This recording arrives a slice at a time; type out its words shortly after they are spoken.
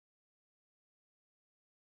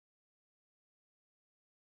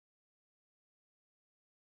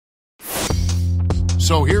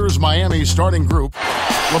So here's Miami's starting group.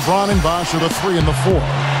 LeBron and Bosh are the 3 and the 4.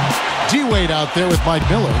 D-Wade out there with Mike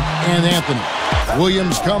Miller and Anthony.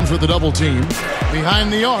 Williams comes with the double team.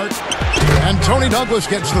 Behind the arc. And Tony Douglas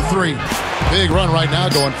gets the 3. Big run right now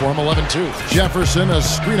going for him, 11-2. Jefferson, a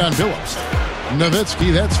screen on Billups.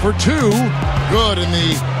 Nowitzki, that's for 2. Good in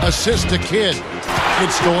the assist to Kidd.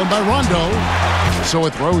 It's stolen by Rondo. So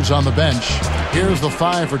with Rose on the bench, here's the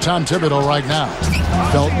 5 for Tom Thibodeau right now.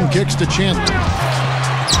 Felton kicks to Chandler.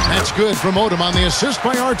 That's good from Odom on the assist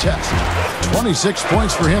by Artest. 26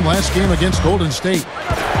 points for him last game against Golden State.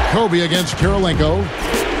 Kobe against Karolinko.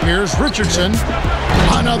 Here's Richardson.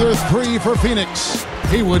 Another 3 for Phoenix.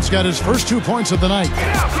 Haywood's got his first 2 points of the night.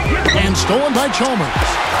 And stolen by Chalmers.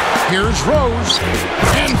 Here's Rose.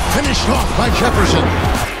 And finished off by Jefferson.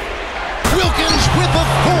 Wilkins with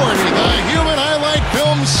authority. The human highlight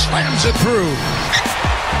film slams it through.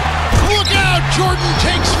 Look out! Jordan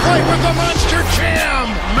takes flight with the monster jam.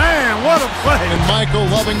 Man, what a play. And Michael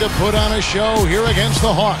loving to put on a show here against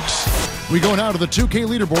the Hawks. We go now to the 2K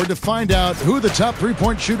leaderboard to find out who the top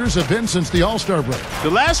three-point shooters have been since the All-Star break. The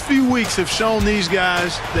last few weeks have shown these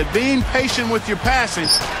guys that being patient with your passing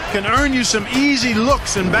can earn you some easy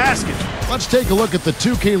looks and baskets. Let's take a look at the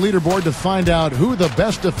 2K leaderboard to find out who the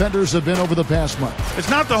best defenders have been over the past month. It's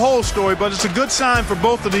not the whole story, but it's a good sign for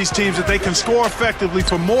both of these teams that they can score effectively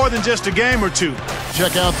for more than just a game or two.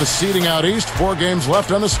 Check out the seeding out east. 4 games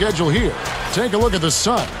left on the schedule here. Take a look at the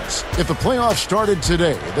Suns. If the playoffs started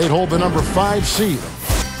today, they'd hold the number 5 seed.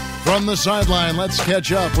 From the sideline, let's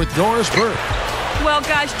catch up with Doris Burke. Well,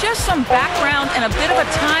 guys, just some background and a bit of a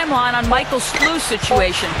timeline on Michael's flu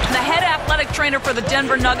situation. The head athletic trainer for the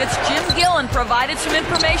Denver Nuggets, Jim Gillen, provided some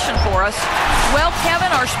information for us. Well,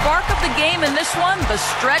 Kevin, our spark of the game in this one, the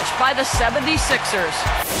stretch by the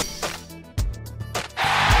 76ers.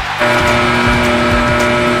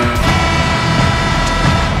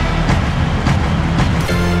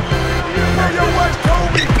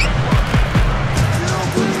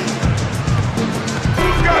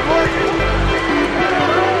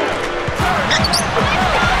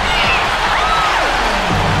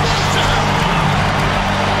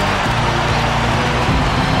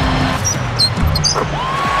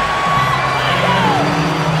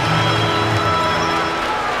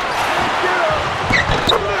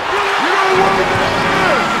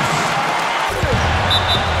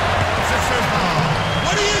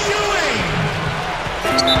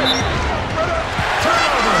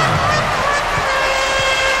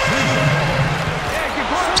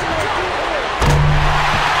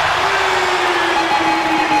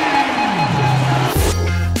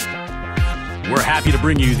 Happy to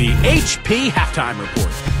bring you the HP Halftime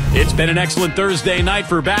Report. It's been an excellent Thursday night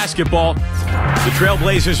for basketball. The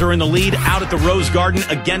Trailblazers are in the lead out at the Rose Garden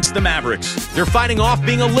against the Mavericks. They're fighting off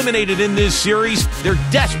being eliminated in this series. They're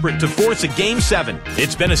desperate to force a Game 7.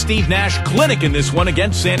 It's been a Steve Nash clinic in this one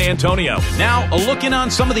against San Antonio. Now, a look in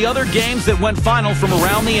on some of the other games that went final from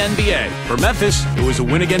around the NBA. For Memphis, it was a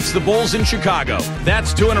win against the Bulls in Chicago.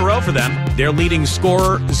 That's 2 in a row for them. Their leading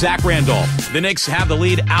scorer, Zach Randolph. The Knicks have the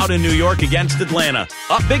lead out in New York against Atlanta.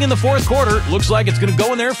 Up big in the fourth quarter. Looks like it's going to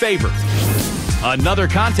go in their favor. Another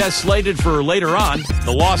contest slated for later on.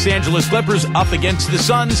 The Los Angeles Clippers up against the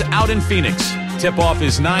Suns out in Phoenix. Tip-off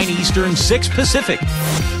is 9 Eastern, 6 Pacific.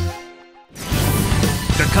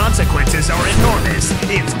 The consequences are enormous.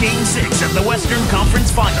 It's Game 6 of the Western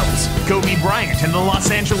Conference Finals. Kobe Bryant and the Los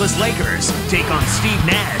Angeles Lakers take on Steve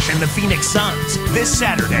Nash and the Phoenix Suns this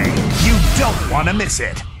Saturday. You don't want to miss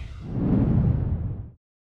it.